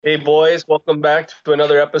Hey, boys, welcome back to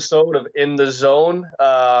another episode of In the Zone.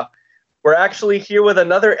 We're actually here with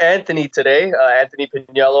another Anthony today. Anthony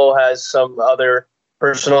Piniello has some other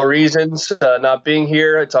personal reasons not being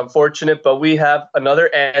here. It's unfortunate, but we have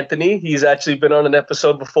another Anthony. He's actually been on an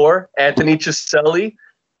episode before. Anthony Ciselli.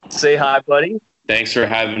 Say hi, buddy. Thanks for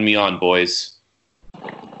having me on, boys.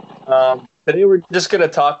 Today we're just going to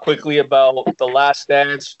talk quickly about The Last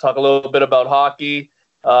Dance, talk a little bit about hockey.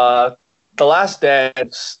 The Last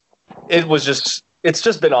Dance, it's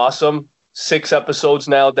just been awesome. 6 episodes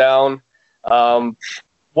now down.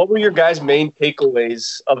 What were your guys' main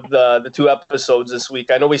takeaways of the 2 episodes this week?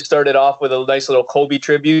 I know we started off with a nice little Kobe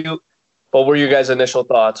tribute. What were your guys' initial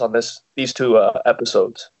thoughts on these 2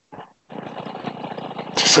 episodes?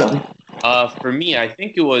 For me, I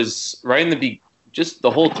think it was right in the just the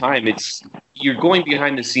whole time. You're going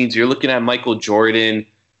behind the scenes. You're looking at Michael Jordan,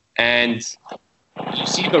 and you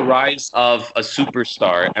see the rise of a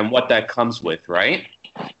superstar and what that comes with, right?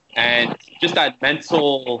 And just that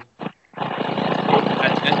mental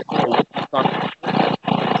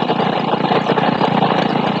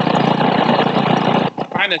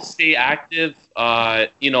trying to stay active,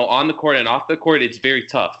 on the court and off the court. It's very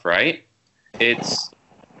tough, right?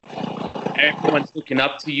 Everyone's looking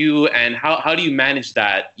up to you, and how do you manage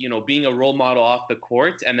that? Being a role model off the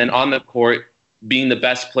court, and then on the court, being the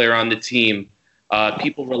best player on the team.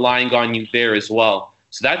 People relying on you there as well.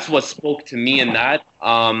 So that's what spoke to me in that.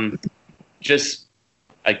 Just,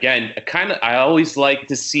 again, I always like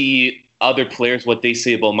to see other players, what they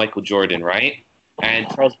say about Michael Jordan, right? And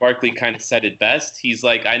Charles Barkley kind of said it best. He's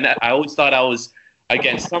like, I always thought I was,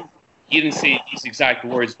 again, he didn't say these exact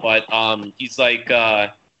words, but he's like,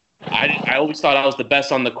 I always thought I was the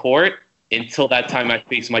best on the court until that time I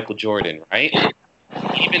faced Michael Jordan, right?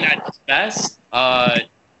 Even at his best,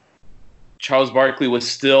 Charles Barkley was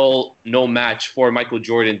still no match for Michael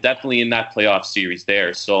Jordan, definitely in that playoff series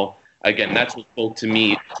there. So, again, that's what spoke to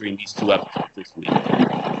me during these 2 episodes this week.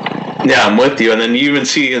 Yeah, I'm with you. And then you even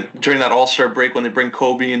see during that All-Star break when they bring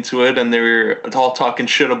Kobe into it and they were all talking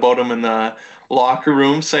shit about him in the locker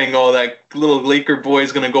room, saying, oh, that little Laker boy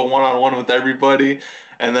is going to go one-on-one with everybody.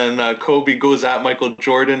 And then Kobe goes at Michael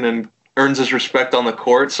Jordan and earns his respect on the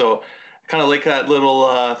court. So kind of like that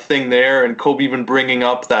little thing there, and Kobe even bringing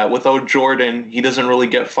up that without Jordan, he doesn't really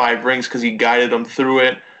get 5 rings because he guided him through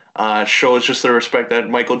it. Shows just the respect that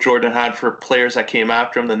Michael Jordan had for players that came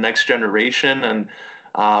after him, the next generation. And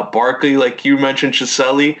Barkley, like you mentioned,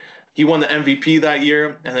 Ciselli, he won the MVP that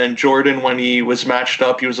year. And then Jordan, when he was matched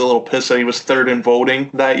up, he was a little pissed that he was 3rd in voting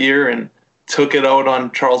that year and took it out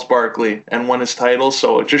on Charles Barkley and won his title.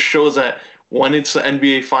 So it just shows that when it's the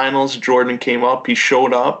NBA Finals, Jordan came up, he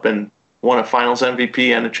showed up and won a Finals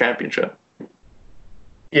MVP and a championship.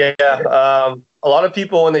 Yeah, a lot of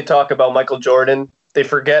people, when they talk about Michael Jordan, they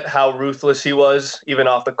forget how ruthless he was, even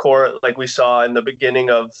off the court, like we saw in the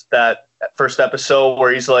beginning of that first episode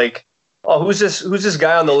where he's like, oh, who's this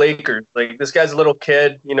guy on the Lakers? Like, this guy's a little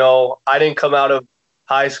kid. I didn't come out of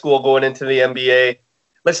high school going into the NBA.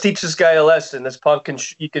 Let's teach this guy a lesson. This punk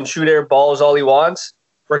he can shoot air balls all he wants.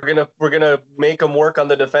 We're gonna make him work on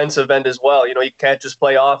the defensive end as well. You can't just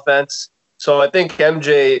play offense. So I think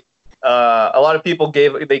MJ, a lot of people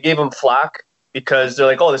gave him flack because they're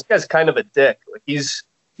like, oh, this guy's kind of a dick. Like he's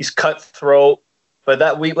cutthroat. But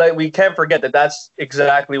that we can't forget that that's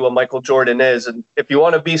exactly what Michael Jordan is. And if you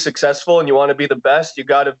want to be successful and you want to be the best, you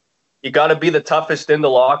gotta be the toughest in the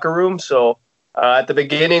locker room. So at the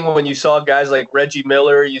beginning, when you saw guys like Reggie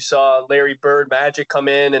Miller, you saw Larry Bird, Magic come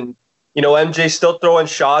in, and MJ's still throwing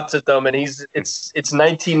shots at them, and it's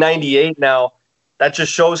 1998 now. That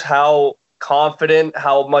just shows how confident,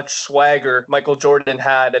 how much swagger Michael Jordan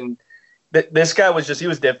had, and this guy was he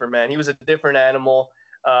was different, man. He was a different animal.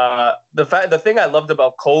 The thing I loved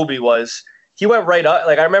about Kobe was he went right up.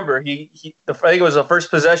 Like I remember, I think it was the first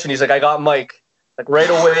possession. He's like, I got Mike, like right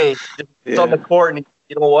away. He's on the court, and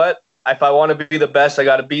you know what? If I want to be the best, I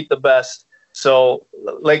got to beat the best. So,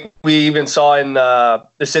 like we even saw in the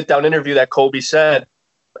sit-down interview that Kobe said,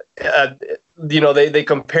 they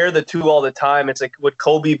compare the 2 all the time. It's like, would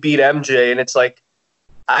Kobe beat MJ? And it's like,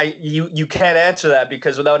 you can't answer that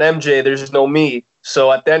because without MJ, there's just no me.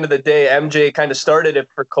 So at the end of the day, MJ kind of started it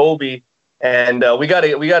for Kobe, and we gotta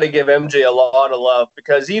give MJ a lot of love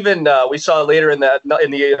because even we saw later in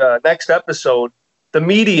the next episode. The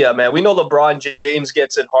media, man, we know LeBron James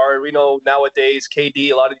gets it hard. We know nowadays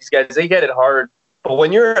KD, a lot of these guys, they get it hard. But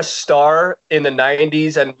when you're a star in the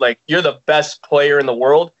 90s and like you're the best player in the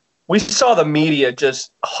world, we saw the media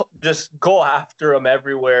just go after him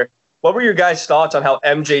everywhere. What were your guys' thoughts on how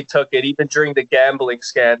MJ took it, even during the gambling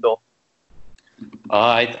scandal?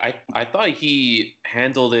 I thought he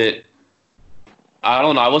handled it. I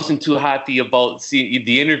don't know. I wasn't too happy about seeing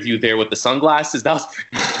the interview there with the sunglasses. That was,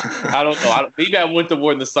 I don't know. Maybe I wouldn't have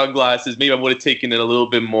worn the sunglasses. Maybe I would have taken it a little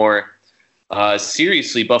bit more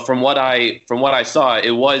seriously. But from what I saw,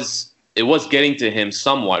 it was getting to him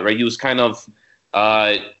somewhat, right? He was kind of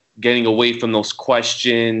getting away from those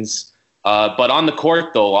questions. But on the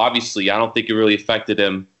court, though, obviously, I don't think it really affected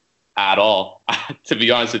him at all, to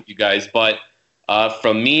be honest with you guys. But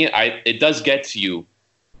from me, it does get to you.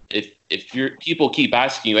 If your people keep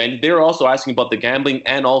asking you, and they're also asking about the gambling,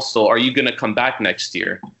 and also, are you going to come back next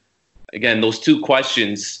year? Again, those two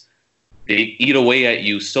questions, they eat away at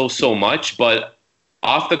you so much. But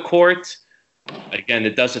off the court, again,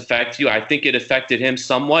 it does affect you. I think it affected him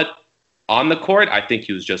somewhat. On the court, I think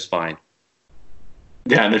he was just fine.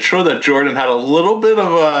 Yeah, and it showed that Jordan had a little bit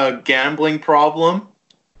of a gambling problem,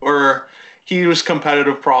 or he was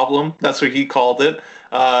competitive problem. That's what he called it.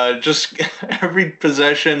 Just every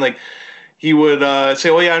possession, like he would say,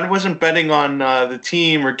 "Oh yeah, I wasn't betting on the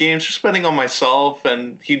team or games, just betting on myself."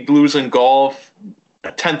 And he'd lose in golf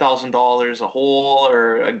 $10,000 a hole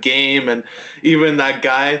or a game, and even that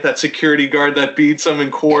guy, that security guard that beats him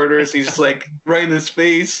in quarters, he's like right in his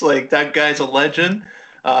face, like that guy's a legend.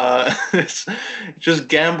 It's just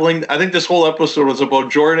gambling. I think this whole episode was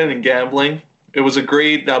about Jordan and gambling. It was a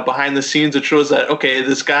great behind the scenes. It shows that, okay,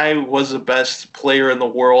 this guy was the best player in the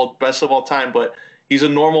world, best of all time, but he's a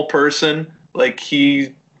normal person. Like,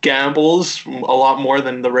 he gambles a lot more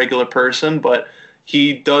than the regular person, but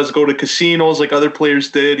he does go to casinos like other players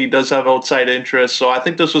did. He does have outside interests. So I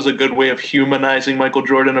think this was a good way of humanizing Michael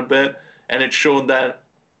Jordan a bit, and it showed that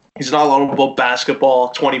he's not all about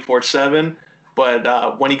basketball 24/7,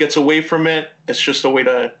 but when he gets away from it, it's just a way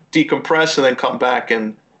to decompress and then come back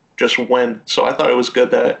and just win. So I thought it was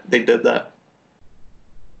good that they did that.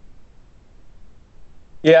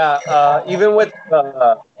 Yeah, even with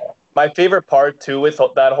my favorite part too with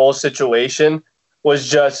that whole situation was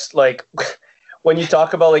just like when you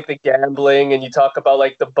talk about like the gambling and you talk about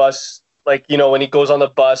like the bus, like, you know, when he goes on the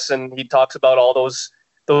bus and he talks about all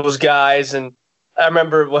those guys. And I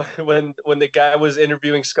remember when the guy was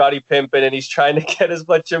interviewing Scottie Pippen and he's trying to get as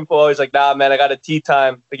much info, he's like, "Nah, man, I got a tea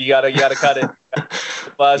time. Like, you gotta cut it."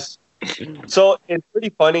 The bus. So it's pretty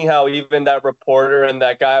funny how even that reporter and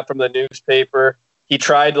that guy from the newspaper, he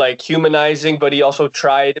tried like humanizing, but he also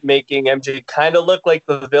tried making MJ kind of look like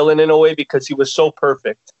the villain in a way because he was so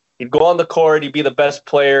perfect. He'd go on the court, he'd be the best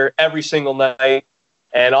player every single night.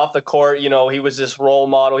 And off the court, you know, he was this role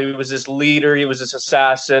model. He was this leader. He was this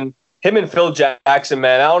assassin. Him and Phil Jackson,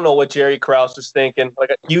 man, I don't know what Jerry Krause was thinking.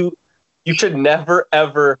 Like, you should never,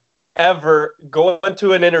 ever go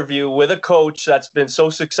into an interview with a coach that's been so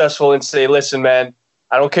successful and say, "Listen, man,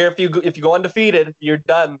 I don't care if you go undefeated, you're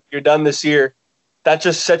done. You're done this year." That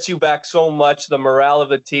just sets you back so much. The morale of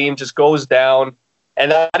the team just goes down.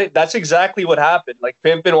 And that's exactly what happened. Like,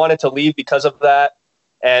 Pimpin wanted to leave because of that.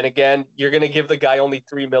 And again, you're going to give the guy only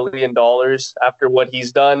 $3 million after what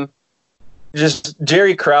he's done. Just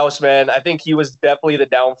Jerry Krause, man, I think he was definitely the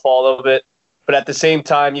downfall of it. But at the same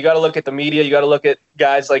time, you got to look at the media. You got to look at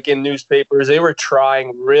guys like in newspapers. They were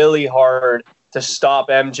trying really hard to stop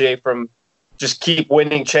MJ from just keep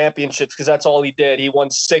winning championships because that's all he did. He won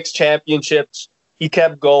 6 championships. He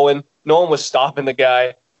kept going. No one was stopping the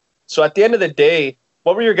guy. So at the end of the day,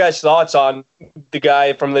 what were your guys' thoughts on the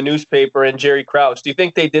guy from the newspaper and Jerry Krause? Do you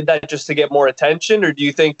think they did that just to get more attention, or do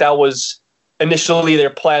you think that was initially their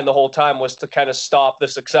plan the whole time was to kind of stop the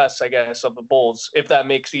success, I guess, of the Bulls, if that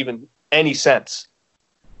makes even any sense?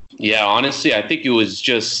 Yeah, honestly, I think it was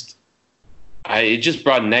just it just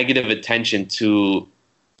brought negative attention to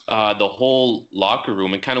the whole locker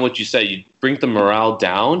room, and kind of what you said, you bring the morale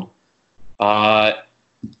down.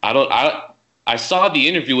 I saw the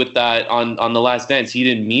interview with that on The Last Dance. He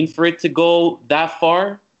didn't mean for it to go that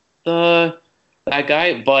far, that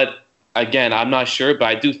guy. But again, I'm not sure. But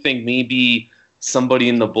I do think maybe somebody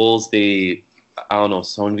in the Bulls, I don't know,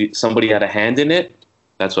 somebody had a hand in it.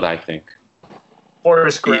 That's what I think.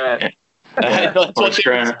 Horace Grant. Horace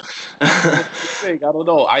Grant. I don't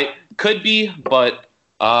know. I could be, but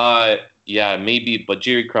yeah, maybe. But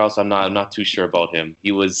Jerry Krause, I'm not too sure about him.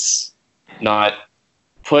 He was not.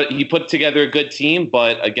 He put together a good team,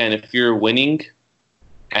 but again, if you're winning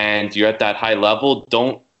and you're at that high level,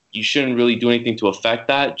 you shouldn't really do anything to affect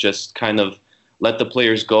that. Just kind of let the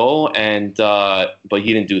players go, and but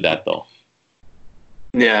he didn't do that though.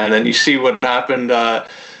 Yeah, and then you see what happened.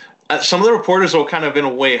 some of the reporters, though, kind of in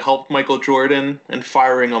a way helped Michael Jordan and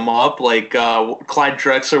firing him up. Like Clyde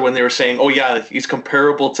Drexler, when they were saying, "Oh yeah, he's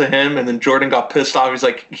comparable to him," and then Jordan got pissed off. He's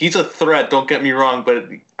like, "He's a threat. Don't get me wrong, but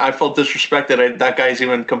I felt disrespected. That guy's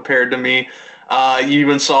even compared to me." You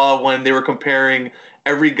even saw when they were comparing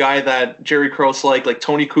every guy that Jerry Krause liked, like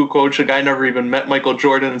Tony Kukoc, a guy never even met Michael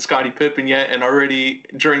Jordan and Scottie Pippen yet, and already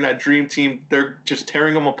during that dream team, they're just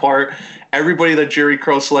tearing him apart. Everybody that Jerry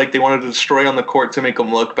Krause liked, they wanted to destroy on the court to make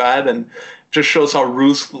him look bad, and just shows how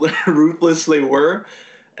ruthless they were.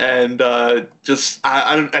 And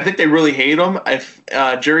I think they really hate him. If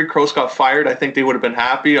Jerry Krause got fired, I think they would have been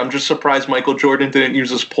happy. I'm just surprised Michael Jordan didn't use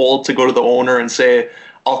his poll to go to the owner and say,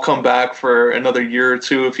 "I'll come back for another year or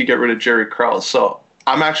two if you get rid of Jerry Krause." So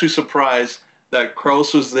I'm actually surprised that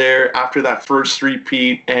Krause was there after that first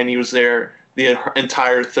three-peat, and he was there the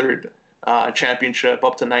entire third championship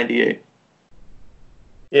up to '98.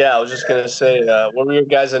 Yeah, I was just gonna say, what were your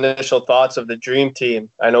guys' initial thoughts of the Dream Team?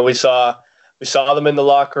 I know we saw them in the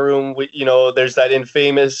locker room. There's that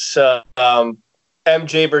infamous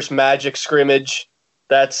MJ versus Magic scrimmage.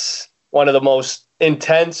 That's one of the most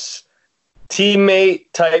intense teammate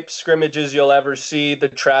type scrimmages you'll ever see. The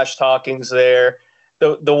trash talking's there.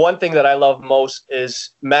 The one thing that I love most is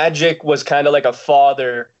Magic was kind of like a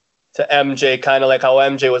father to MJ, kind of like how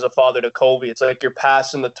MJ was a father to Kobe. It's like you're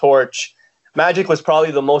passing the torch. Magic was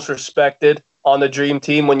probably the most respected on the Dream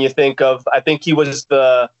Team when you think of, I think he was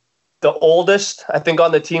the oldest, I think,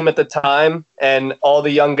 on the team at the time, and all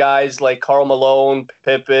the young guys like Karl Malone,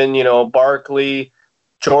 Pippen, Barkley,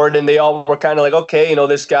 Jordan, they all were kind of like, okay,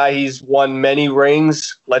 this guy, he's won many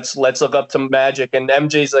rings. Let's look up to Magic. And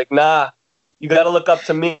MJ's like, nah, you got to look up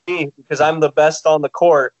to me because I'm the best on the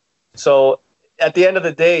court. So at the end of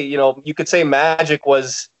the day, you could say Magic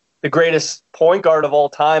was the greatest point guard of all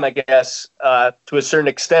time, I guess, to a certain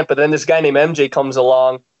extent. But then this guy named MJ comes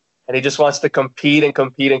along, and he just wants to compete and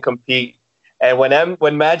compete and compete. And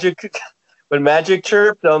when Magic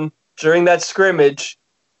chirped him during that scrimmage,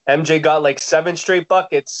 MJ got like 7 straight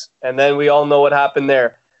buckets, and then we all know what happened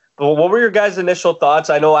there. But what were your guys' initial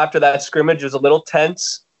thoughts? I know after that scrimmage, it was a little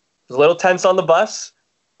tense. It was a little tense on the bus.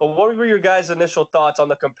 But what were your guys' initial thoughts on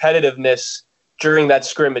the competitiveness during that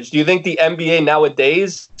scrimmage? Do you think the NBA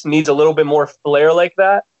nowadays needs a little bit more flair like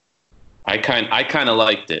that? I kind of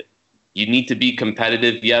liked it. You need to be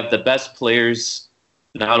competitive. You have the best players,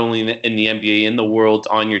 not only in the NBA, in the world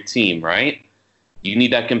on your team, right? You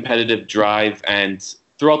need that competitive drive and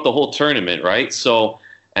throughout the whole tournament, right? So,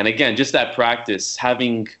 and again, just that practice,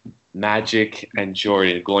 having Magic and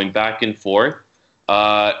Jordan going back and forth,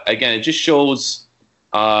 again, it just shows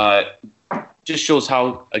how,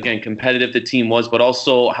 again, competitive the team was, but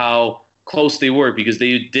also how close they were, because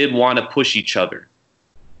they did want to push each other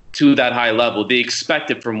to that high level. They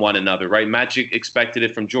expected from one another, right? Magic expected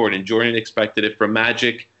it from Jordan. Jordan expected it from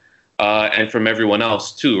Magic, and from everyone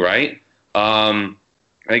else too, right?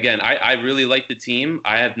 Again, I really like the team.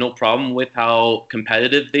 I have no problem with how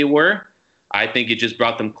competitive they were. I think it just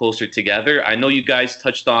brought them closer together. I know you guys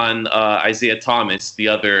touched on Isaiah Thomas, the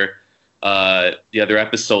other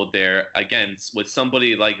episode there. Again, with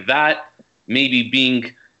somebody like that,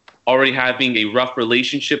 maybe already having a rough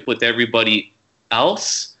relationship with everybody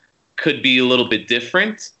else could be a little bit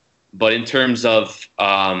different. But in terms of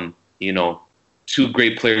two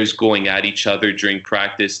great players going at each other during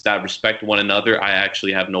practice that respect one another, I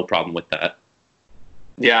actually have no problem with that.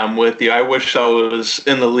 Yeah, I'm with you. I wish I was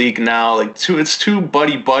in the league now. It's too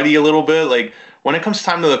buddy a little bit. Like, when it comes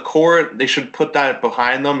time to the court, they should put that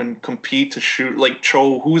behind them and compete to shoot. Like,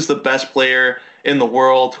 show who's the best player in the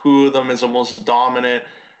world, who of them is the most dominant.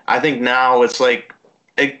 I think now it's like,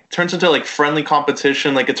 it turns into like friendly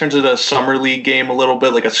competition. Like, it turns into a summer league game a little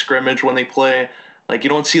bit, like a scrimmage when they play. Like, you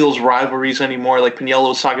don't see those rivalries anymore. Like Piniello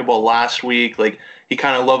was talking about last week. Like, he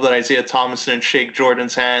kind of loved that Isaiah Thomas didn't shake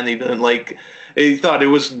Jordan's hand. He didn't he thought it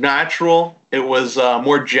was natural. It was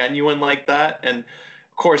more genuine like that. And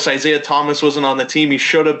of course, Isaiah Thomas wasn't on the team. He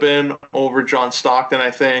should have been over John Stockton,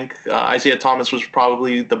 I think. Isaiah Thomas was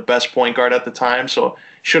probably the best point guard at the time, so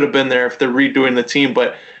should have been there if they're redoing the team.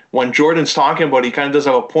 But when Jordan's talking about it, he kind of does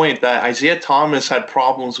have a point that Isaiah Thomas had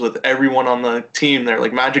problems with everyone on the team there.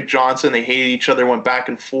 Like Magic Johnson, they hated each other, went back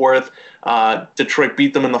and forth. Detroit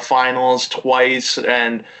beat them in the finals twice,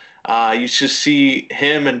 and you just see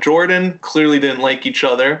him and Jordan clearly didn't like each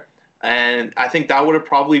other. And I think that would have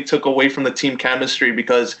probably took away from the team chemistry,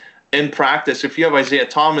 because in practice, if you have Isaiah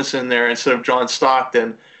Thomas in there instead of John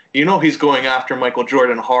Stockton, you know he's going after Michael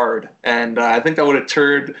Jordan hard, and I think that would have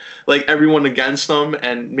turned like everyone against him,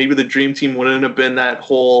 and maybe the Dream Team wouldn't have been that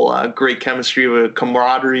whole great chemistry of a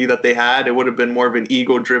camaraderie that they had. It would have been more of an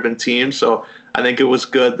ego-driven team. So I think it was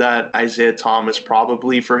good that Isaiah Thomas,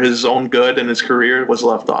 probably for his own good and his career, was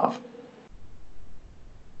left off.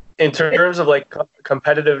 In terms of like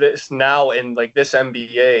competitiveness now in like this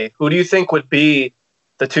NBA, who do you think would be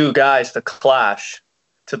the two guys to clash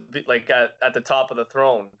to be like at the top of the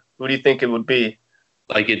throne? Who do you think it would be?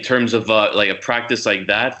 Like in terms of like a practice like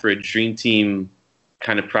that for a dream team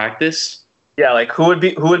kind of practice? Yeah, like who would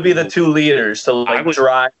be the two leaders to like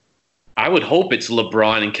drive? I would hope it's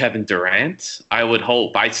LeBron and Kevin Durant. I would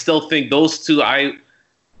hope. I still think those two.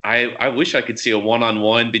 I wish I could see a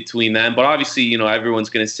one-on-one between them, but obviously, you know, everyone's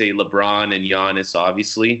going to say LeBron and Giannis,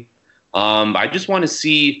 obviously. I just want to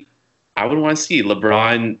see, I would want to see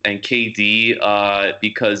LeBron and KD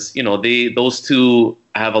because, you know, those two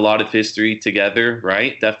have a lot of history together,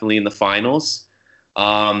 right? Definitely in the finals.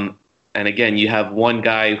 And again, you have one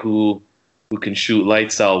guy who can shoot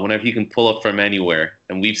lights out whenever he can pull up from anywhere.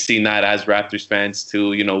 And we've seen that as Raptors fans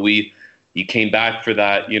too. You know, you came back for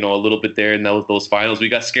that, you know, a little bit there in those finals. We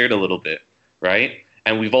got scared a little bit, right?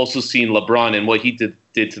 And we've also seen LeBron and what he did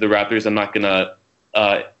to the Raptors. I'm not going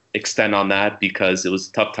to extend on that because it was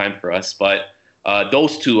a tough time for us. But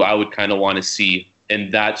those two I would kind of want to see in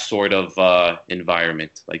that sort of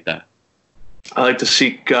environment like that. I like to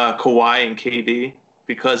see Kawhi and KD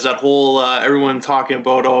because that whole everyone talking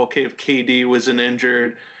about, oh, okay, if KD wasn't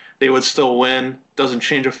injured, they would still win. Doesn't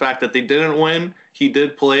change the fact that they didn't win. He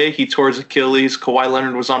did play. He tore his Achilles. Kawhi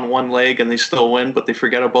Leonard was on one leg, and they still win, but they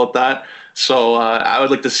forget about that. So I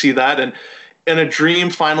would like to see that. And in a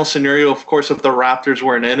dream final scenario, of course, if the Raptors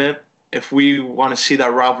weren't in it, if we want to see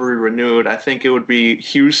that rivalry renewed, I think it would be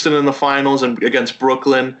Houston in the finals and against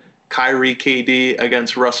Brooklyn, Kyrie, KD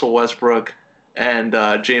against Russell Westbrook and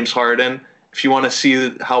James Harden. If you want to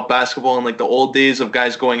see how basketball in like the old days of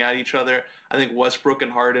guys going at each other, I think Westbrook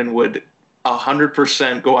and Harden would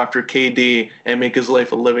 100% go after KD and make his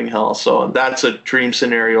life a living hell. So that's a dream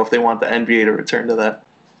scenario if they want the NBA to return to that.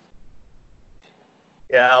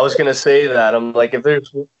 Yeah, I was going to say that. I'm like, if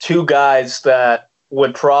there's two guys that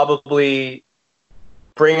would probably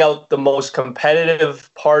bring out the most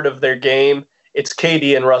competitive part of their game, it's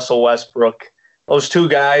KD and Russell Westbrook. Those two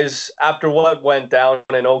guys, after what went down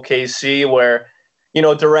in OKC where, you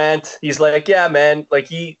know, Durant, he's like, yeah, man, like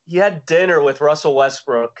he had dinner with Russell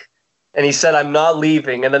Westbrook and he said, I'm not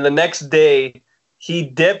leaving. And then the next day he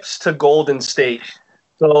dips to Golden State.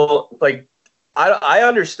 So like, I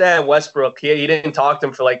understand Westbrook. He didn't talk to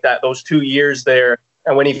him for like that, those 2 years there.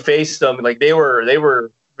 And when he faced them, like they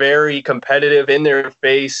were very competitive in their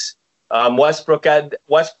face. Westbrook got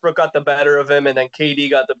the better of him and then KD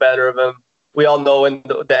got the better of him. We all know in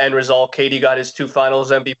the end result, KD got his 2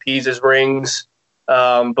 finals MVPs, his rings.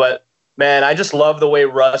 But, man, I just love the way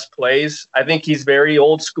Russ plays. I think he's very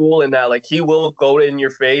old school in that, like, he will go in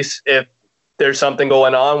your face if there's something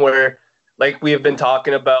going on where, like we have been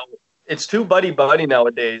talking about, it's too buddy-buddy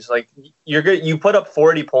nowadays. Like, you put up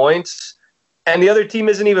 40 points, and the other team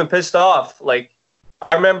isn't even pissed off. Like,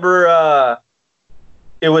 I remember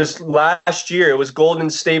it was last year. It was Golden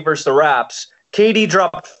State versus the Raps. KD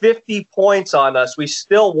dropped 50 points on us. We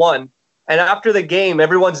still won. And after the game,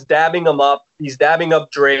 everyone's dabbing him up. He's dabbing up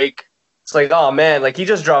Drake. It's like, oh, man, like he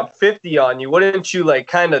just dropped 50 on you. Wouldn't you like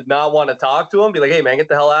kind of not want to talk to him? Be like, hey, man, get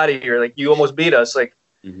the hell out of here. Like you almost beat us. Like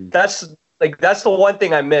that's the one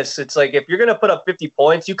thing I miss. It's like if you're going to put up 50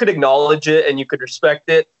 points, you could acknowledge it and you could respect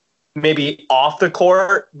it maybe off the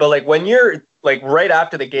court. But like when you're like right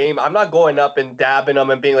after the game, I'm not going up and dabbing them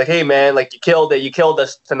and being like, hey, man, like you killed it. You killed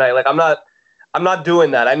us tonight. Like I'm not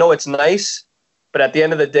doing that. I know it's nice, but at the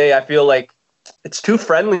end of the day, I feel like it's too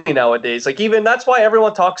friendly nowadays. Like even that's why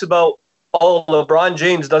everyone talks about, oh, LeBron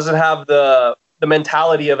James doesn't have the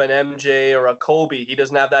mentality of an MJ or a Kobe. He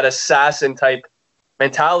doesn't have that assassin type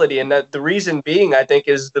mentality. And that the reason being, I think,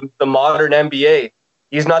 is the modern NBA.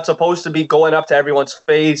 He's not supposed to be going up to everyone's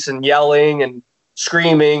face and yelling and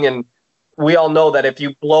screaming. And we all know that if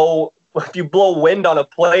you blow wind on a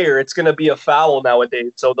player, it's going to be a foul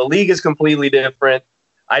nowadays. So the league is completely different.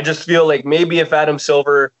 I just feel like maybe if Adam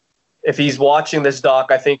Silver, if he's watching this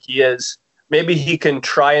doc, I think he is, maybe he can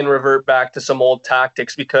try and revert back to some old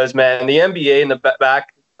tactics because, man, the NBA in the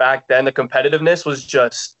back then, the competitiveness was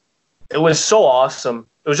just, it was so awesome.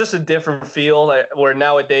 It was just a different feel where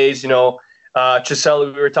nowadays, you know,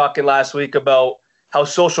 Chisella, we were talking last week about how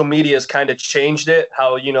social media has kind of changed it,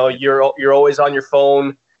 how, you know, you're always on your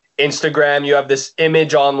phone, Instagram, you have this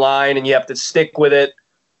image online and you have to stick with it.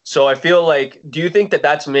 So I feel like, do you think that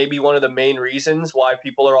that's maybe one of the main reasons why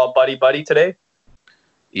people are all buddy-buddy today?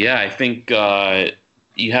 Yeah, I think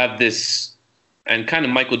you have this, and kind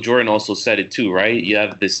of Michael Jordan also said it too, right? You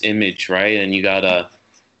have this image, right? And you gotta,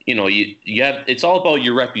 you have, it's all about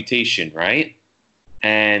your reputation, right?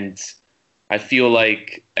 And I feel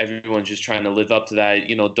like everyone's just trying to live up to that.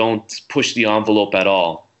 Don't push the envelope at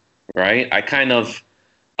all, right? I kind of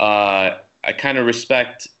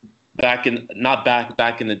respect not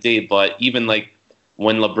back in the day, but even like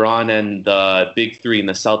when LeBron and the Big Three and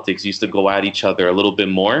the Celtics used to go at each other a little bit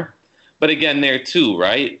more. But again, there too,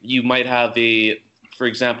 right? You might have for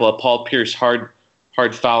example, a Paul Pierce hard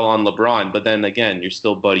foul on LeBron, but then again, you're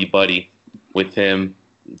still buddy with him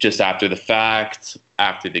just after the fact,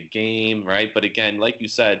 after the game, right? But again, like you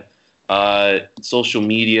said, social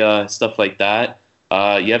media, stuff like that,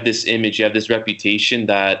 you have this image, you have this reputation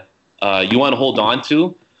that you want to hold on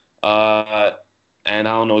to. And I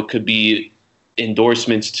don't know, it could be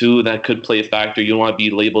endorsements too that could play a factor. You don't want to be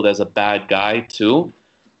labeled as a bad guy too.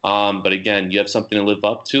 But again, you have something to live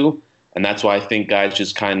up to. And that's why I think guys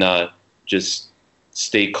just kind of just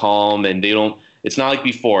stay calm, and it's not like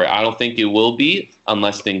before. I don't think it will be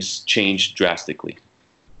unless things change drastically.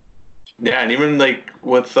 Yeah, and even like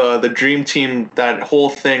with the Dream Team, that whole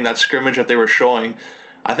thing, that scrimmage that they were showing,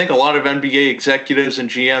 I think a lot of NBA executives and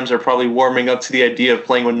GMs are probably warming up to the idea of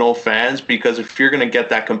playing with no fans, because if you're going to get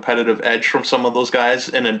that competitive edge from some of those guys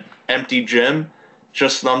in an empty gym,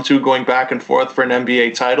 just them two going back and forth for an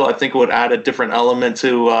NBA title, I think it would add a different element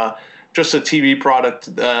to just a TV product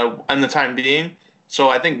in the time being. So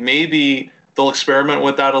I think maybe they'll experiment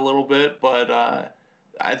with that a little bit, but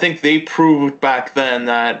I think they proved back then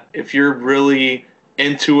that if you're really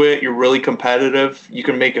into it, you're really competitive, you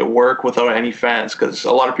can make it work without any fans, because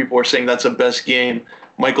a lot of people are saying that's the best game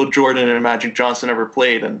Michael Jordan and Magic Johnson ever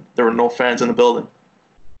played, and there were no fans in the building.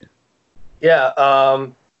 Yeah,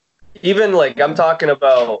 even like I'm talking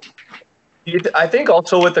about, I think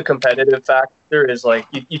also with the competitive factor is like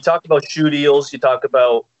you talk about shoe deals, you talk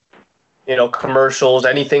about commercials,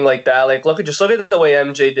 anything like that. Like look at the way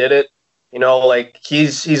MJ did it. Like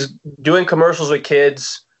he's doing commercials with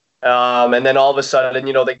kids. And then all of a sudden,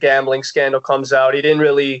 the gambling scandal comes out.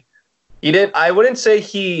 I wouldn't say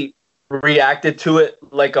he reacted to it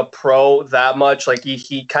like a pro that much. Like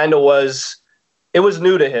he kind of it was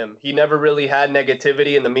new to him. He never really had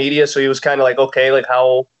negativity in the media. So he was kind of like, okay, like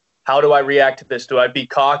how do I react to this? Do I be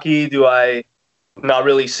cocky? Do I not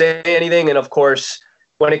really say anything? And of course,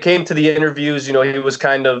 when it came to the interviews,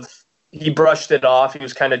 he brushed it off. He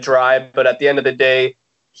was kind of dry, but at the end of the day,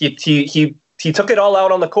 he took it all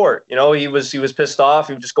out on the court. He was pissed off.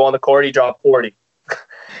 He would just go on the court. He dropped 40,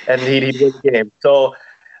 and he'd win the game. So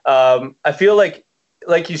I feel like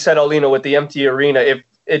you said, Alina, with the empty arena, if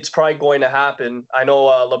it's probably going to happen. I know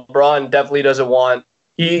LeBron definitely doesn't want.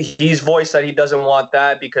 He's voiced that he doesn't want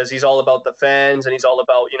that because he's all about the fans and he's all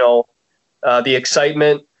about the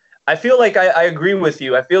excitement. I feel like I agree with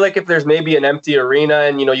you. I feel like if there's maybe an empty arena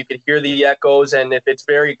and you can hear the echoes, and if it's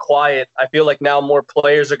very quiet, I feel like now more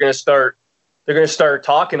players are going to start. They're going to start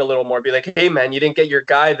talking a little more, be like, hey, man, you didn't get your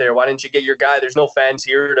guy there. Why didn't you get your guy? There's no fans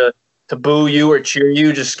here to boo you or cheer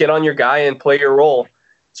you. Just get on your guy and play your role.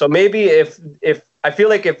 So maybe if I feel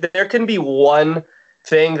like if there can be one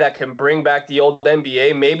thing that can bring back the old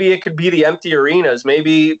NBA, maybe it could be the empty arenas.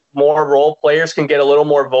 Maybe more role players can get a little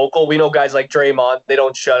more vocal. We know guys like Draymond, they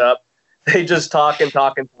don't shut up. They just talk and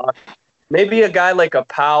talk and talk. Maybe a guy like a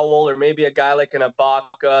Powell or maybe a guy like an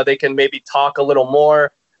Ibaka, they can maybe talk a little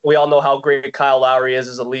more. We all know how great Kyle Lowry is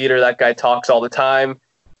as a leader. That guy talks all the time.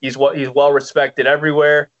 He's well respected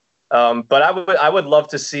everywhere. But I would love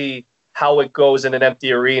to see how it goes in an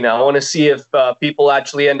empty arena. I want to see if people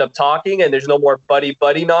actually end up talking and there's no more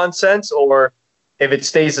buddy nonsense, or if it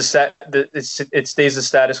stays it stays the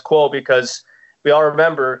status quo, because we all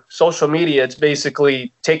remember social media. It's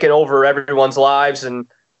basically taken over everyone's lives, and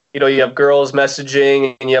you have girls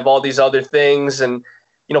messaging and you have all these other things, and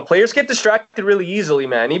players get distracted really easily,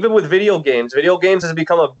 man. Even with video games. Video games has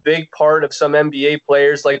become a big part of some NBA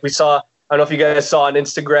players. Like we saw, I don't know if you guys saw on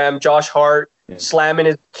Instagram, Josh Hart slamming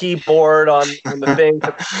his keyboard on the thing.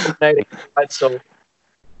 So,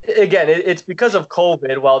 again, it's because of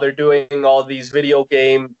COVID while they're doing all these video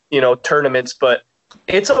game, tournaments. But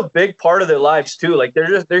it's a big part of their lives, too. Like,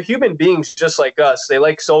 they're human beings just like us. They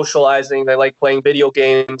like socializing. They like playing video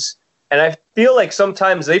games. And I feel like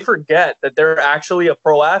sometimes they forget that they're actually a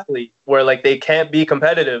pro athlete where, like, they can't be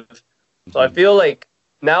competitive. So I feel like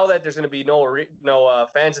now that there's going to be no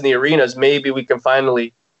fans in the arenas, maybe we can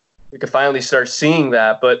finally start seeing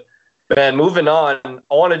that. But Man, moving on,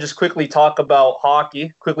 I want to just quickly talk about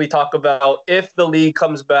hockey, quickly talk about if the league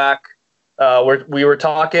comes back. We were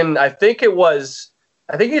talking, they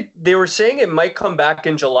were saying it might come back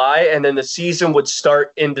in July, and then the season would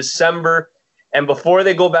start in December. And before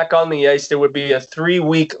they go back on the ice, there would be a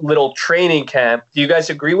 3-week little training camp. Do you guys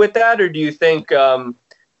agree with that, or do you think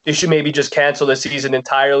they should maybe just cancel the season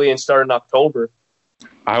entirely and start in October?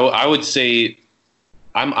 I would say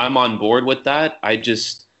I'm on board with that.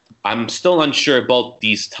 I'm still unsure about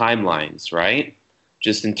these timelines, right?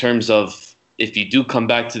 Just in terms of if you do come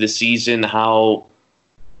back to the season, how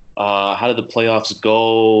do the playoffs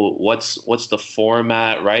go? What's the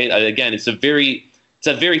format, right? Again, it's a very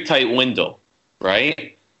tight window,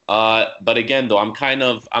 right? But again, though,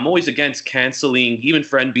 I'm always against canceling, even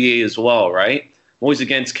for NBA as well, right? I'm always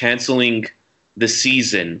against canceling the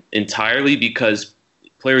season entirely because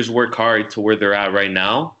players work hard to where they're at right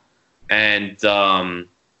now, and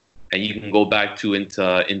you can go back to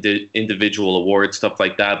into individual awards, stuff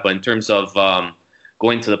like that. But in terms of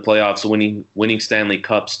going to the playoffs, winning Stanley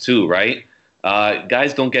Cups too, right?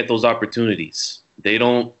 Guys don't get those opportunities. They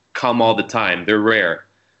don't come all the time. They're rare.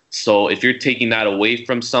 So if you're taking that away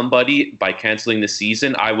from somebody by canceling the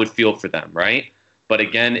season, I would feel for them, right? But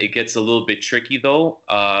again, it gets a little bit tricky though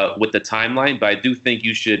with the timeline. But I do think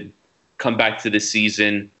you should come back to the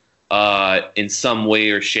season in some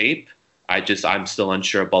way or shape. I'm still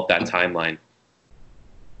unsure about that timeline.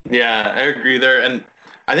 Yeah, I agree there. And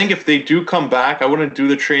I think if they do come back, I wouldn't do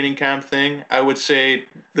the training camp thing. I would say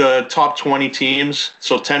the top 20 teams,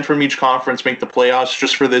 so 10 from each conference, make the playoffs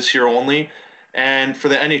just for this year only. And for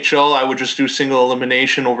the NHL, I would just do single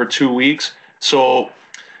elimination over 2 weeks. So,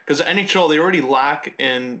 because the NHL, they already lack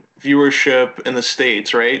in viewership in the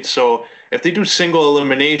States, right? So if they do single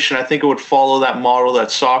elimination, I think it would follow that model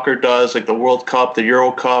that soccer does, like the World Cup, the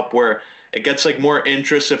Euro Cup, where it gets like more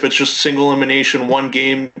interest if it's just single elimination, one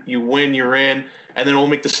game, you win, you're in, and then it'll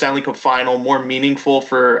make the Stanley Cup final more meaningful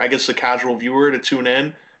for, I guess, the casual viewer to tune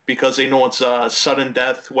in because they know it's a sudden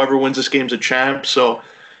death. Whoever wins this game's a champ. So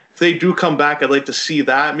if they do come back, I'd like to see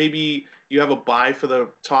that. Maybe you have a bye for the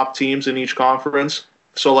top teams in each conference.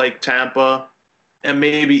 So like Tampa and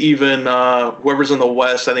maybe even whoever's in the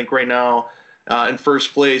West, I think right now in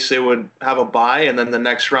first place, they would have a bye. And then the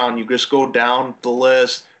next round, you just go down the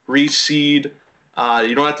list, reseed.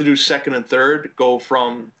 You don't have to do second and third. Go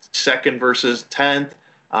from second versus 10th,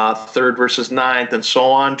 third versus 9th, and so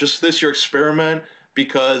on. Just this year experiment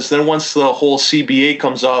because then once the whole CBA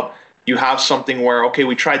comes up, you have something where, okay,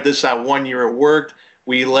 we tried this that 1 year, it worked.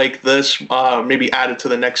 We like this, maybe add it to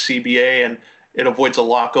the next CBA, and it avoids a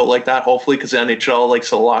lockout like that, hopefully, because the NHL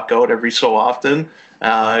likes a lockout every so often.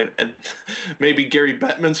 And maybe Gary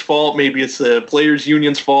Bettman's fault, maybe it's the players'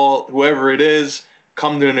 union's fault, whoever it is,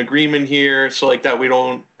 come to an agreement here so like that we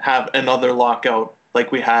don't have another lockout like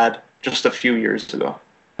we had just a few years ago.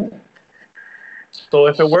 So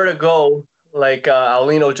if it were to go, like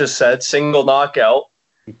Alino just said, single knockout,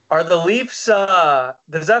 are the Leafs,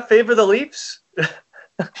 does that favor the Leafs?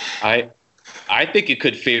 I think it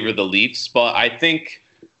could favor the Leafs, but I think,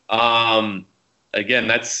 again,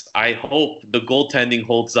 I hope the goaltending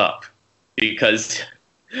holds up because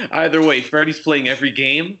either way, Freddie's playing every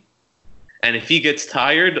game, and if he gets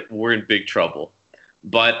tired, we're in big trouble.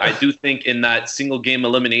 But I do think in that single game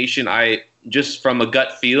elimination, just from a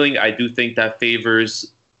gut feeling, I do think that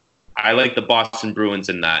favors. I like the Boston Bruins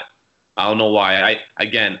in that. I don't know why.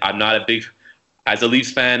 I'm not a big. As a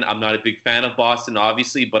Leafs fan, I'm not a big fan of Boston,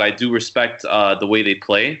 obviously, but I do respect the way they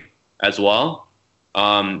play as well.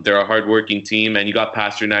 They're a hardworking team, and you got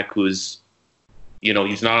Pasternak, who's,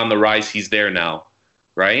 he's not on the rise. He's there now,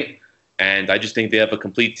 right? And I just think they have a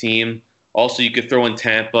complete team. Also, you could throw in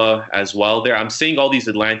Tampa as well there. I'm saying all these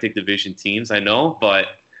Atlantic Division teams, I know,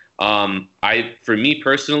 but for me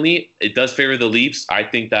personally, it does favor the Leafs. I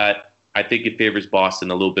think it favors Boston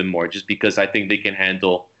a little bit more, just because I think they can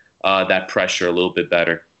handle that pressure a little bit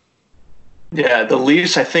better. Yeah, the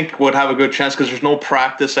Leafs, I think, would have a good chance because there's no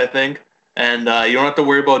practice, I think. And you don't have to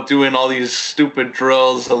worry about doing all these stupid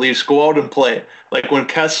drills. The Leafs go out and play. Like when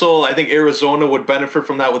Kessel, I think Arizona would benefit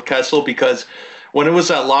from that with Kessel because when it was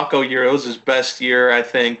that lockout year, it was his best year, I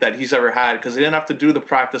think, that he's ever had because he didn't have to do the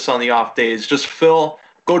practice on the off days. Just go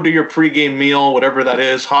do your pregame meal, whatever that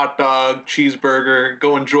is, hot dog, cheeseburger,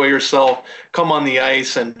 go enjoy yourself, come on the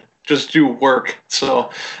ice, and just do work.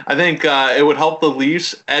 So I think it would help the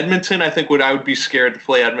Leafs. Edmonton, I think I would be scared to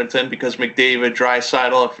play Edmonton because McDavid,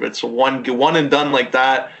 Draisaitl, if it's one and done like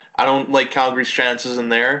that, I don't like Calgary's chances in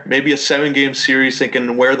there. Maybe a 7-game series, they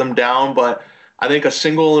can wear them down, but I think a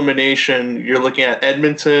single elimination, you're looking at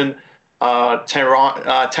Edmonton,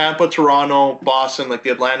 Tampa, Toronto, Boston, like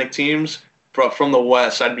the Atlantic teams from the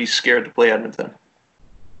West, I'd be scared to play Edmonton.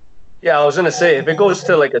 Yeah, I was gonna say if it goes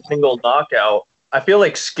to like a single knockout, I feel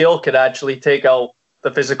like skill could actually take out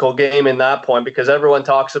the physical game in that point because everyone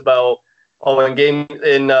talks about in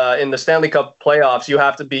the Stanley Cup playoffs you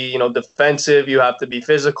have to be defensive, you have to be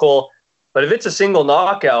physical, but if it's a single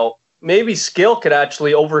knockout, maybe skill could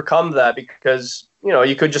actually overcome that because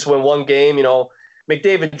you could just win one game.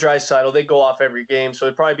 McDavid, Draisaitl, they go off every game, so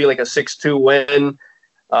it'd probably be like a 6-2 win.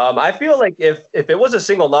 I feel like if it was a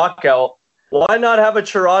single knockout, why not have a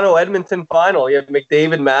Toronto-Edmonton final? You have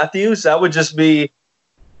McDavid, Matthews. That would just be,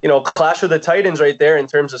 clash of the Titans right there in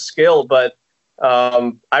terms of skill. But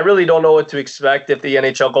I really don't know what to expect if the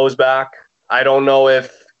NHL goes back. I don't know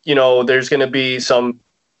if, there's going to be some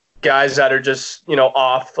guys that are just,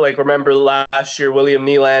 off. Like, remember last year, William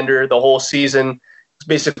Nylander, the whole season was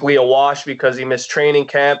basically a wash because he missed training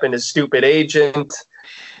camp and his stupid agent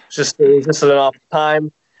just enough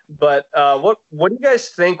time. But what do you guys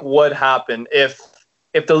think would happen if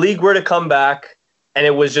the league were to come back and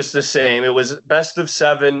it was just the same? It was best of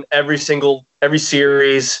 7 every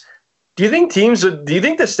series. Do you think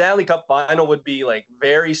the Stanley Cup final would be like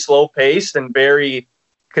very slow paced and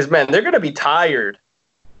because man, they're going to be tired.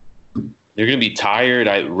 They're going to be tired,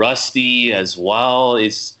 rusty as well.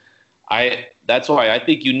 That's why I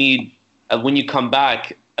think you need when you come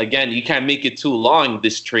back. Again, you can't make it too long,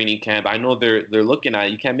 this training camp. I know they're looking at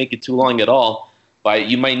it. You can't make it too long at all. But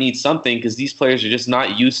you might need something because these players are just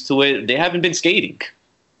not used to it. They haven't been skating.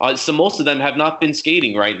 So most of them have not been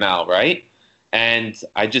skating right now, right? And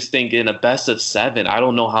I just think in a best of 7, I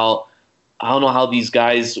don't know how these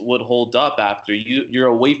guys would hold up after you're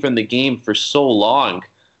away from the game for so long,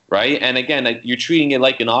 right? And again, you're treating it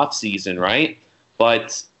like an off season, right?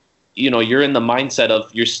 But you're in the mindset of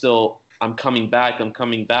you're still I'm coming back.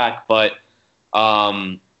 But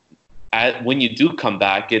when you do come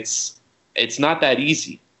back, it's not that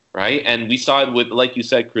easy, right? And we saw it with, like you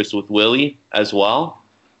said, Chris, with Willie as well.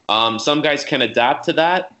 Some guys can adapt to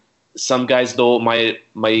that. Some guys, though, might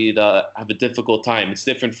have a difficult time. It's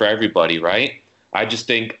different for everybody, right? I just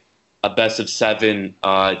think a best of 7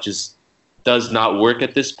 just does not work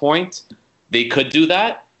at this point. They could do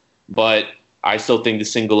that, but I still think the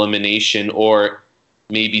single elimination or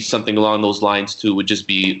maybe something along those lines too would just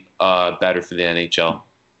be better for the NHL.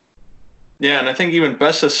 Yeah, and I think even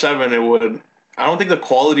best of 7, I don't think the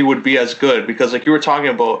quality would be as good because, like you were talking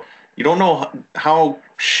about, you don't know how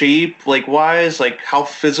shape, wise, how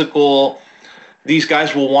physical these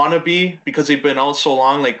guys will want to be because they've been out so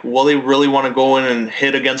long. Like, will they really want to go in and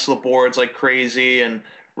hit against the boards like crazy and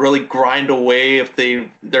really grind away if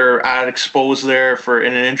they're at exposed there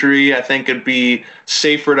in an injury? I think it'd be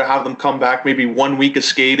safer to have them come back maybe 1 week of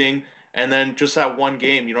skating and then just that one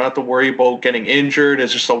game. You don't have to worry about getting injured.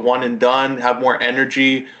 It's just a one and done. Have more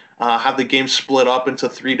energy. Have the game split up into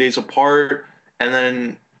 3 days apart, and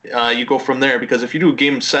then you go from there. Because if you do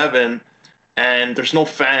Game 7 and there's no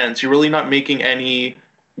fans, you're really not making any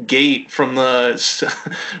gate from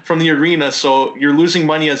the arena, so you're losing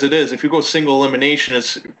money as it is. If you go single elimination,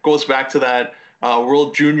 it goes back to that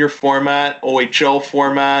World Junior format, OHL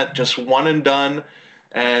format, just one and done,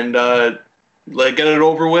 and get it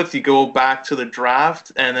over with. You go back to the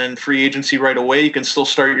draft and then free agency right away. You can still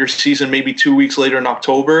start your season maybe 2 weeks later in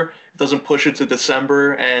October. It doesn't push it to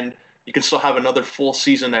December, and you can still have another full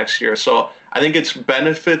season next year. So I think it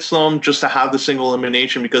benefits them just to have the single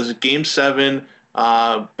elimination because Game 7,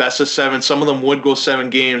 best of 7, some of them would go 7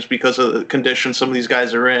 games because of the conditions some of these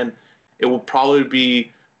guys are in. It will probably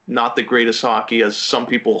be not the greatest hockey as some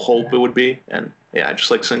people hope it would be. And yeah, I just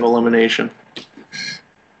like single elimination.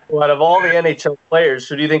 Well, out of all the NHL players,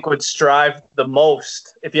 who do you think would strive the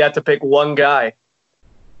most if you had to pick one guy?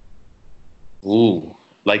 Ooh,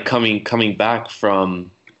 like coming back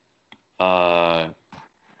from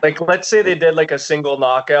let's say they did a single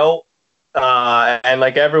knockout and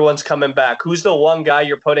everyone's coming back. Who's the one guy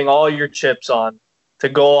you're putting all your chips on to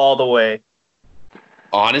go all the way?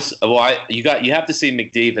 You have to say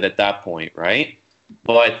McDavid at that point, right?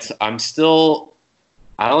 But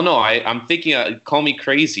I don't know. I'm thinking, call me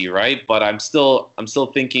crazy, right? But I'm still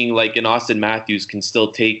thinking an Austin Matthews can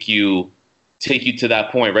still take you to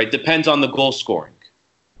that point, right? Depends on the goal scoring,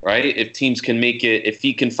 right? If teams can make it, if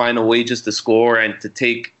he can find a way just to score and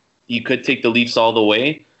he could take the Leafs all the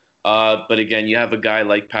way. But again, you have a guy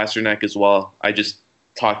like Pasternak as well. I just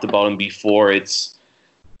talked about him before.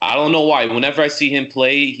 I don't know why. Whenever I see him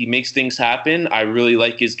play, he makes things happen. I really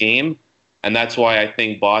like his game, and that's why I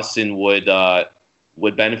think Boston would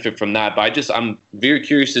benefit from that. But I'm very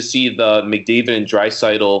curious to see the McDavid and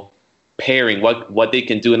Draisaitl pairing, what they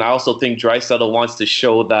can do. And I also think Draisaitl wants to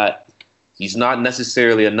show that he's not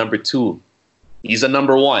necessarily a number 2. He's a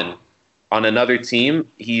number 1 on another team.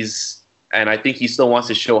 And I think he still wants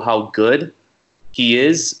to show how good he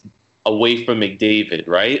is away from McDavid,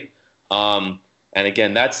 right? And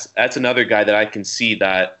again, that's another guy that I can see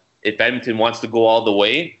that if Edmonton wants to go all the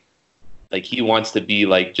way, like he wants to be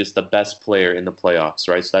like just the best player in the playoffs,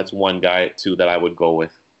 right? So that's one guy too that I would go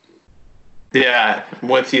with. Yeah, I'm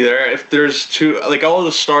with you there. If there's two, like all of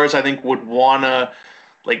the stars, I think would wanna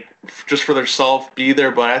like just for themselves be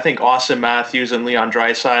there. But I think Austin Matthews and Leon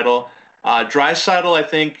Draisaitl. Draisaitl, I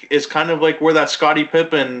think, is kind of like where that Scottie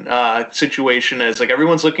Pippen situation is. Like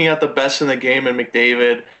everyone's looking at the best in the game in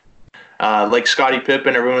McDavid. Like Scottie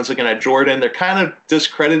Pippen, everyone's looking at Jordan. They're kind of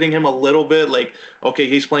discrediting him a little bit. Like, okay,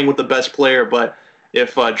 he's playing with the best player, but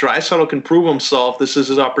if Draisaitl can prove himself, this is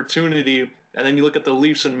his opportunity. And then you look at the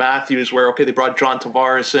Leafs and Matthews, where, okay, they brought John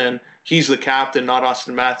Tavares in. He's the captain, not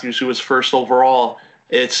Austin Matthews, who was first overall.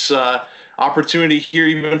 It's opportunity here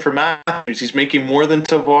even for Matthews. He's making more than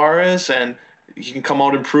Tavares, and he can come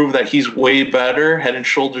out and prove that he's way better, head and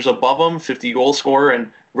shoulders above him, 50-goal scorer,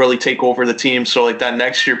 and really take over the team. So like that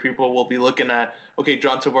next year, people will be looking at, okay,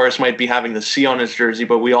 John Tavares might be having the C on his jersey,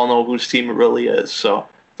 but we all know whose team it really is. So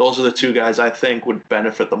those are the two guys I think would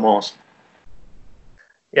benefit the most.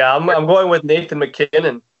 Yeah, I'm going with Nathan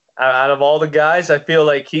MacKinnon. Out of all the guys, I feel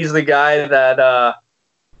like he's the guy that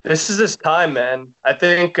this is his time, man. I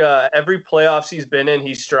think every playoffs he's been in,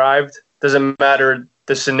 he's strived. Doesn't matter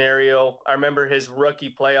the scenario. I remember his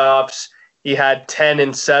rookie playoffs. He had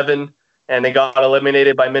 10-7, and they got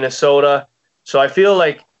eliminated by Minnesota. So I feel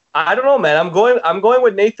like, I don't know, man. I'm going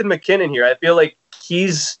with Nathan MacKinnon here. I feel like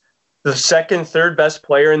he's the second, third best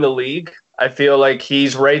player in the league. I feel like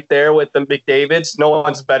he's right there with the McDavids. No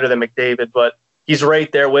one's better than McDavid, but he's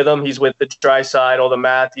right there with him. He's with the Draisaitl, the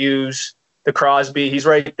Matthews, the Crosby. He's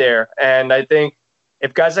right there. And I think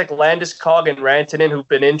if guys like Landeskog and Rantanen, who've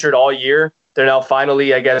been injured all year, they're now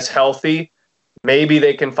finally, I guess, healthy, maybe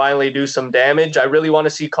they can finally do some damage. I really want to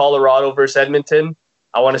see Colorado versus Edmonton.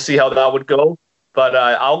 I want to see how that would go. But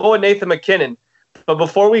I'll go with Nathan MacKinnon. But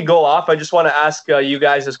before we go off, I just want to ask you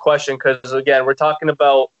guys this question because, again, we're talking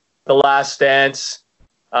about The Last Dance,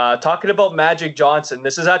 talking about Magic Johnson.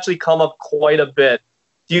 This has actually come up quite a bit.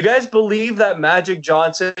 Do you guys believe that Magic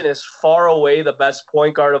Johnson is far away the best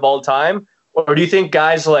point guard of all time? Or do you think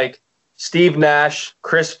guys like Steve Nash,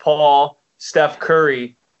 Chris Paul, Steph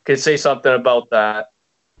Curry could say something about that?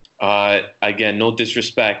 Again, no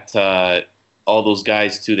disrespect to all those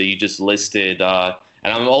guys, too, that you just listed.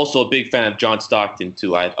 And I'm also a big fan of John Stockton,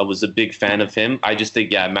 too. I was a big fan of him. I just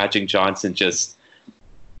think, yeah, Magic Johnson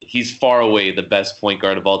he's far away the best point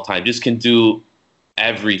guard of all time. Just can do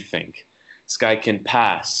everything. This guy can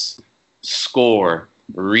pass, score,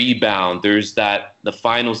 rebound. There's the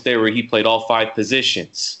finals there where he played all 5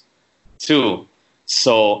 positions, too.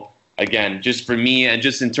 So, again, just for me and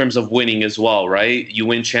just in terms of winning as well, right? You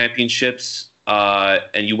win championships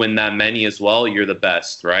and you win that many as well, you're the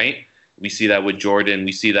best, right? We see that with Jordan.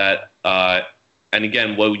 We see that, and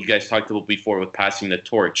again, what you guys talked about before with passing the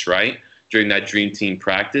torch, right? During that Dream Team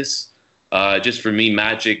practice. Just for me,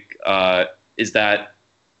 Magic is that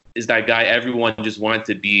guy everyone just wanted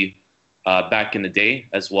to be back in the day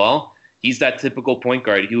as well. He's that typical point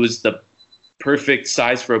guard. He was the perfect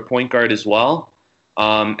size for a point guard as well.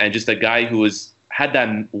 And just a guy who had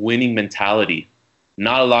that winning mentality.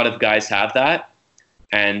 Not a lot of guys have that.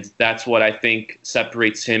 And that's what I think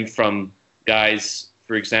separates him from guys,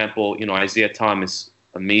 for example, Isaiah Thomas,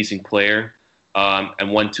 amazing player,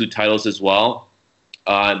 and won 2 titles as well.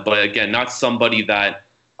 But again, not somebody that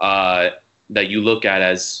you look at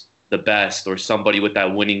as the best or somebody with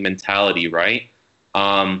that winning mentality, right?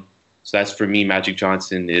 So that's for me, Magic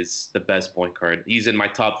Johnson is the best point guard. He's in my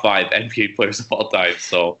top 5 NBA players of all time.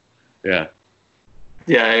 So, yeah.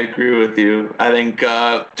 Yeah, I agree with you. I think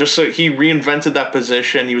just so he reinvented that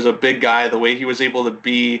position. He was a big guy. The way he was able to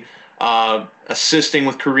be assisting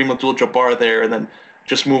with Kareem Abdul-Jabbar there and then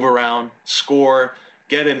just move around, score,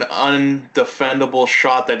 get an undefendable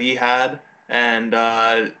shot that he had.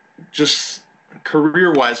 And just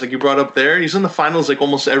career-wise, like you brought up there, he's in the finals like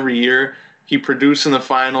almost every year. He produced in the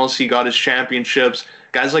finals. He got his championships.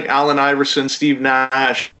 Guys like Allen Iverson, Steve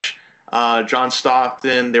Nash, John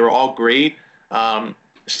Stockton, they were all great.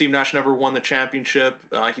 Steve Nash never won the championship.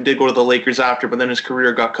 He did go to the Lakers after, but then his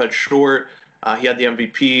career got cut short. He had the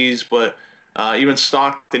MVPs, but even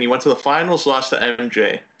Stockton, he went to the finals, lost to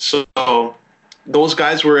MJ. So those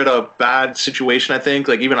guys were at a bad situation, I think.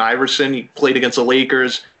 Like even Iverson, he played against the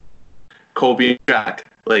Lakers, Kobe, and Shaq.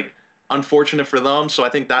 Like unfortunate for them. So I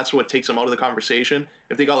think that's what takes them out of the conversation.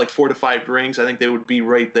 If they got like 4 to 5 rings, I think they would be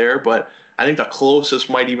right there. But I think the closest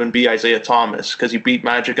might even be Isaiah Thomas because he beat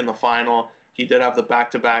Magic in the final. He did have the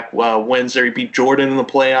back-to-back wins there. He beat Jordan in the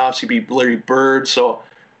playoffs. He beat Larry Bird. So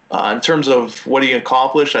in terms of what he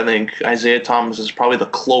accomplished, I think Isaiah Thomas is probably the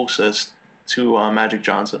closest to Magic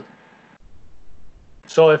Johnson.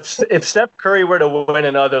 So if Steph Curry were to win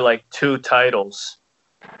another like 2 titles,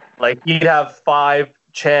 like he'd have 5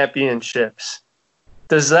 championships.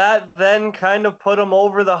 Does that then kind of put him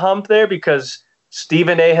over the hump there? Because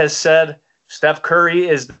Stephen A has said Steph Curry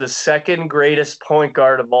is the second greatest point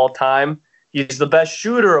guard of all time. He's the best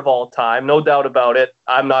shooter of all time, no doubt about it.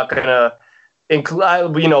 I'm not going to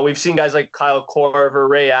include, we've seen guys like Kyle Korver,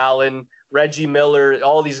 Ray Allen, Reggie Miller,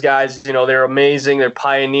 all these guys, they're amazing. They're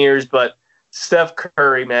pioneers, but Steph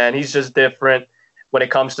Curry, man, he's just different when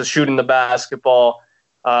it comes to shooting the basketball.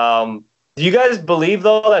 Do you guys believe,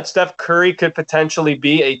 though, that Steph Curry could potentially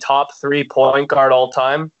be a top 3 point guard all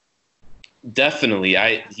time? Definitely.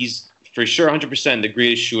 He's for sure 100% the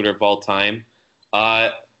greatest shooter of all time.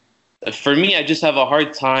 For me, I just have a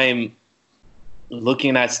hard time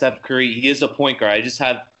looking at Steph Curry. He is a point guard.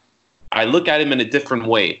 I look at him in a different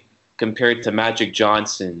way compared to Magic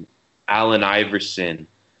Johnson, Allen Iverson,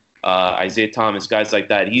 Isaiah Thomas, guys like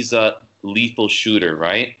that. He's a lethal shooter,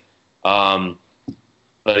 right?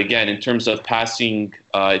 But again, in terms of passing,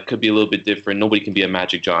 it could be a little bit different. Nobody can be a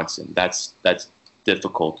Magic Johnson. That's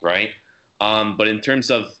difficult, right? But in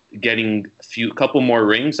terms of getting a couple more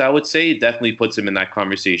rings, I would say it definitely puts him in that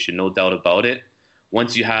conversation, no doubt about it.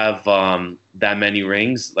 Once you have that many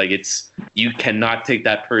rings, you cannot take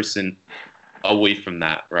that person away from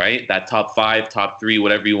that, right? That top 5, top 3,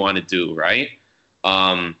 whatever you want to do, right?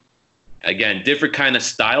 Again, different kind of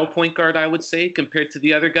style point guard, I would say, compared to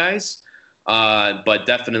the other guys. But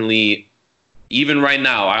definitely, even right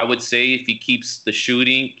now, I would say if he keeps up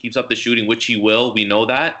the shooting, which he will, we know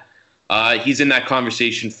that, he's in that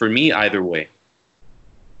conversation for me either way.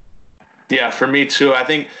 Yeah, for me too. I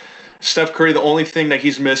think Steph Curry, the only thing that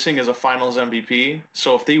he's missing is a Finals MVP.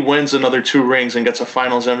 So if he wins another 2 rings and gets a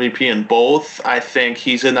Finals MVP in both, I think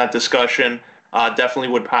he's in that discussion. Definitely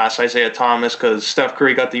would pass Isaiah Thomas because Steph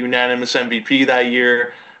Curry got the unanimous MVP that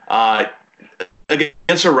year.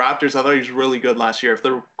 Against the Raptors, I thought he was really good last year. If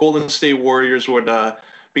the Golden State Warriors would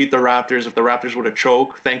beat the Raptors, if the Raptors would have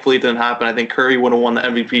choked, thankfully it didn't happen. I think Curry would have won the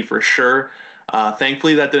MVP for sure.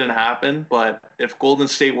 Thankfully that didn't happen, but if Golden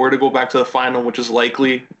State were to go back to the final, which is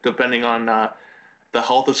likely, depending on the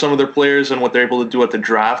health of some of their players and what they're able to do at the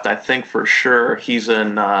draft, I think for sure he's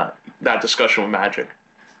in that discussion with Magic.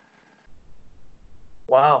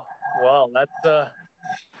 Wow. Well, that's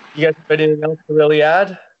you guys have anything else to really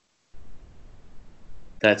add?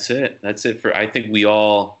 That's it. I think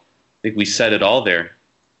we said it all there.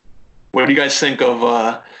 What do you guys think of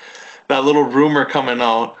that little rumor coming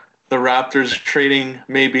out? The Raptors trading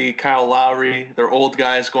maybe Kyle Lowry, their old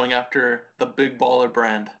guys going after the big baller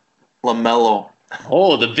brand, LaMelo.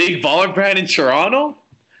 Oh, the big baller brand in Toronto?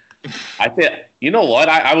 I think, you know what?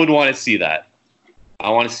 I would want to see that.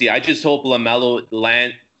 I just hope LaMelo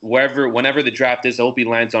land whenever the draft is, I hope he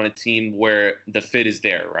lands on a team where the fit is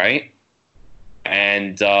there, right?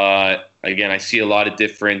 And again, I see a lot of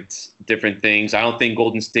different things. I don't think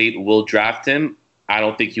Golden State will draft him. I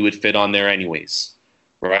don't think he would fit on there anyways,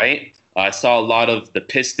 right? I saw a lot of the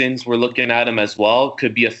Pistons were looking at him as well.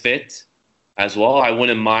 Could be a fit as well. I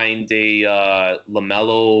wouldn't mind a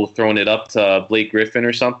LaMelo throwing it up to Blake Griffin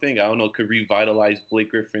or something. I don't know. Could revitalize Blake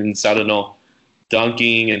Griffin's, I don't know,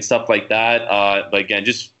 dunking and stuff like that. But again,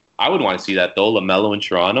 I would want to see that though. LaMelo in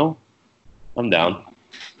Toronto. I'm down.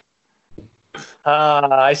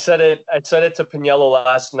 I said it to Piniello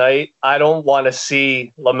last night. I don't want to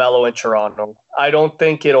see LaMelo in Toronto. I don't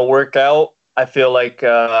think it'll work out. I feel like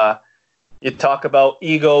you talk about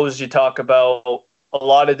egos, you talk about a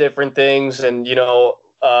lot of different things, and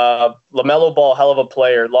LaMelo Ball, hell of a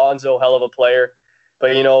player. Lonzo, hell of a player.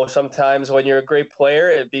 But sometimes when you're a great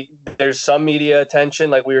player, there's some media attention,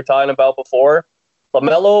 like we were talking about before.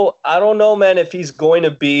 LaMelo, I don't know, man, if he's going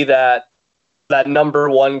to be that number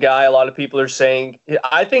 1 guy. A lot of people are saying.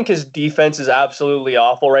 I think his defense is absolutely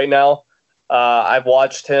awful right now. I've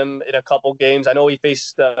watched him in a couple games. I know he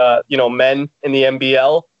faced men in the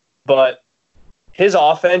NBL, but his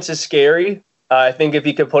offense is scary. I think if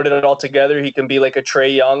he could put it all together, he can be like a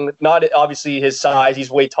Trae Young. Not obviously his size; he's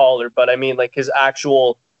way taller. But I mean, like his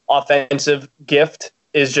actual offensive gift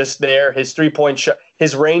is just there. His 3-point shot,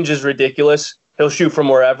 his range is ridiculous. He'll shoot from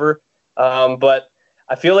wherever. But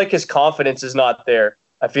I feel like his confidence is not there.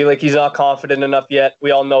 I feel like he's not confident enough yet.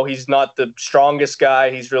 We all know he's not the strongest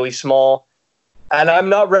guy. He's really small. And I'm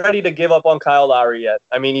not ready to give up on Kyle Lowry yet.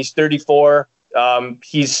 I mean, he's 34.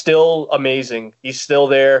 He's still amazing. He's still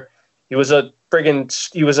there. He was an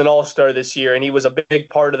all-star this year, and he was a big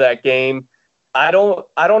part of that game. I don't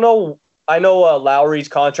know. I know Lowry's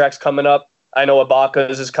contract's coming up. I know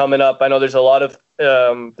Ibaka's is coming up. I know there's a lot of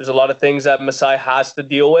things that Masai has to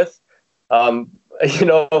deal with.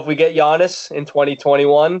 If we get Giannis in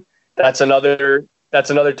 2021, that's another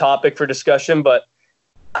topic for discussion. But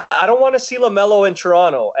I don't want to see LaMelo in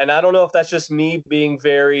Toronto, and I don't know if that's just me being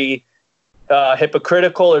very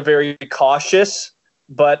hypocritical or very cautious.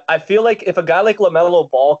 But I feel like if a guy like LaMelo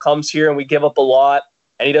Ball comes here and we give up a lot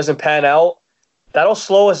and he doesn't pan out, that'll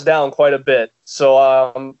slow us down quite a bit. So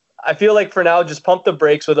I feel like for now, just pump the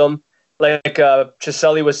brakes with him. Like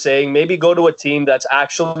Chiselli was saying, maybe go to a team that's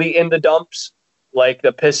actually in the dumps, like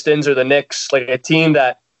the Pistons or the Knicks, like a team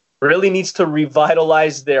that really needs to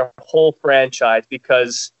revitalize their whole franchise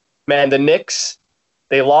because, man, the Knicks,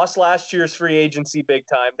 they lost last year's free agency big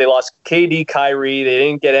time. They lost KD, Kyrie. They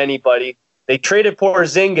didn't get anybody. They traded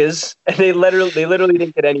Porzingis, and they literally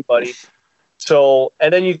didn't get anybody. So,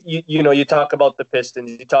 and then you talk about the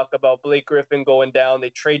Pistons. You talk about Blake Griffin going down.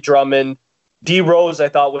 They trade Drummond. D Rose, I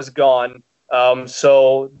thought, was gone.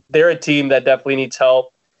 So they're a team that definitely needs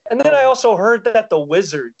help. And then I also heard that the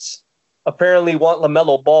Wizards apparently want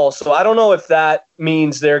LaMelo Ball. So I don't know if that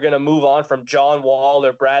means they're going to move on from John Wall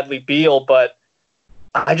or Bradley Beal, but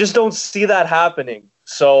I just don't see that happening.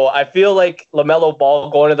 So I feel like LaMelo Ball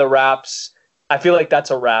going to the Raps, I feel like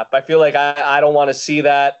that's a wrap. I feel like I don't want to see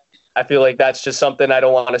that. I feel like that's just something I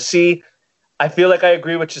don't want to see. I feel like I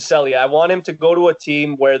agree with Chiselli. I want him to go to a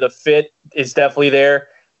team where the fit is definitely there.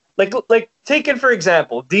 Like take it for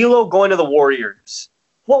example, D'Lo going to the Warriors.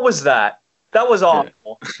 What was that? That was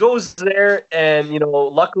awful. He goes there, and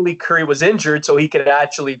luckily Curry was injured, so he could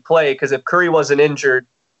actually play. Because if Curry wasn't injured,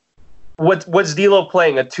 what's D'Lo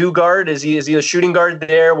playing? A two guard? Is he a shooting guard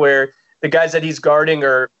there? Where the guys that he's guarding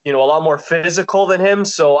are a lot more physical than him.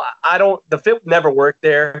 So the fit never worked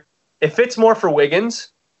there. It fits more for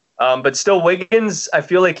Wiggins, but still Wiggins, I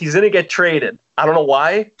feel like he's gonna get traded. I don't know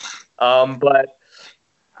why, but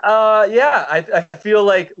I feel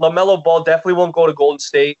like LaMelo Ball definitely won't go to Golden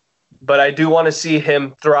State. But I do want to see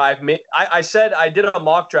him thrive. I said I did a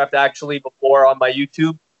mock draft actually before on my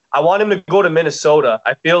YouTube. I want him to go to Minnesota.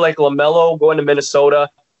 I feel like LaMelo going to Minnesota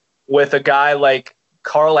with a guy like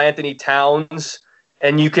Karl Anthony Towns,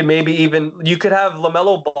 and you could have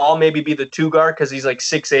LaMelo Ball maybe be the two guard because he's like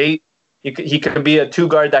 6'8". He could be a two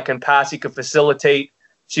guard that can pass. He could facilitate.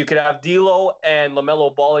 So you could have D'Lo and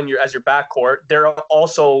LaMelo Ball as your backcourt.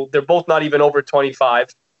 They're both not even over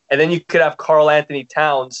 25. And then you could have Karl Anthony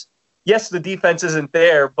Towns. Yes, the defense isn't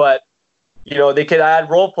there, but they could add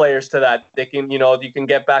role players to that. They can, you can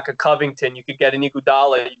get back a Covington, you could get an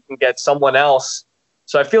Iguodala, you can get someone else.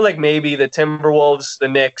 So I feel like maybe the Timberwolves, the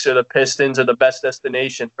Knicks, or the Pistons are the best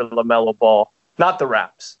destination for LaMelo Ball, not the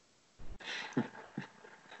Raps.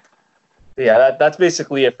 Yeah, that's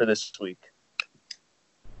basically it for this week.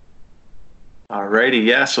 Alrighty,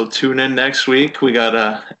 yeah. So tune in next week. We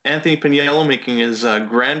got Anthony Piniello making his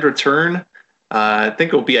grand return. I think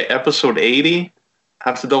it'll be at episode 80.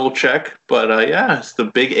 Have to double check, but it's the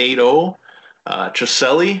big 8-0.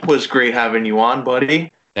 Chiselli, was great having you on,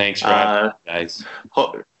 buddy. Thanks for having me, guys.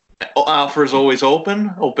 Offer is always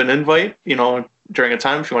open invite. During a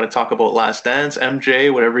time if you want to talk about Last Dance,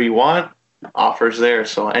 MJ, whatever you want, offers there.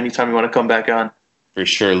 So anytime you want to come back on, for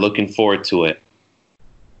sure. Looking forward to it.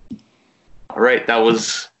 All right, that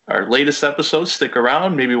was our latest episode. Stick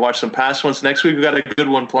around. Maybe watch some past ones. Next week we got a good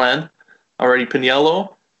one planned. Already,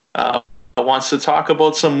 Piniello wants to talk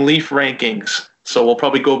about some Leaf rankings. So we'll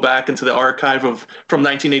probably go back into the archive from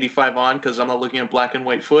 1985 on because I'm not looking at black and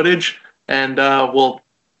white footage, and we'll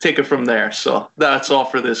take it from there. So that's all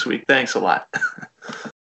for this week. Thanks a lot.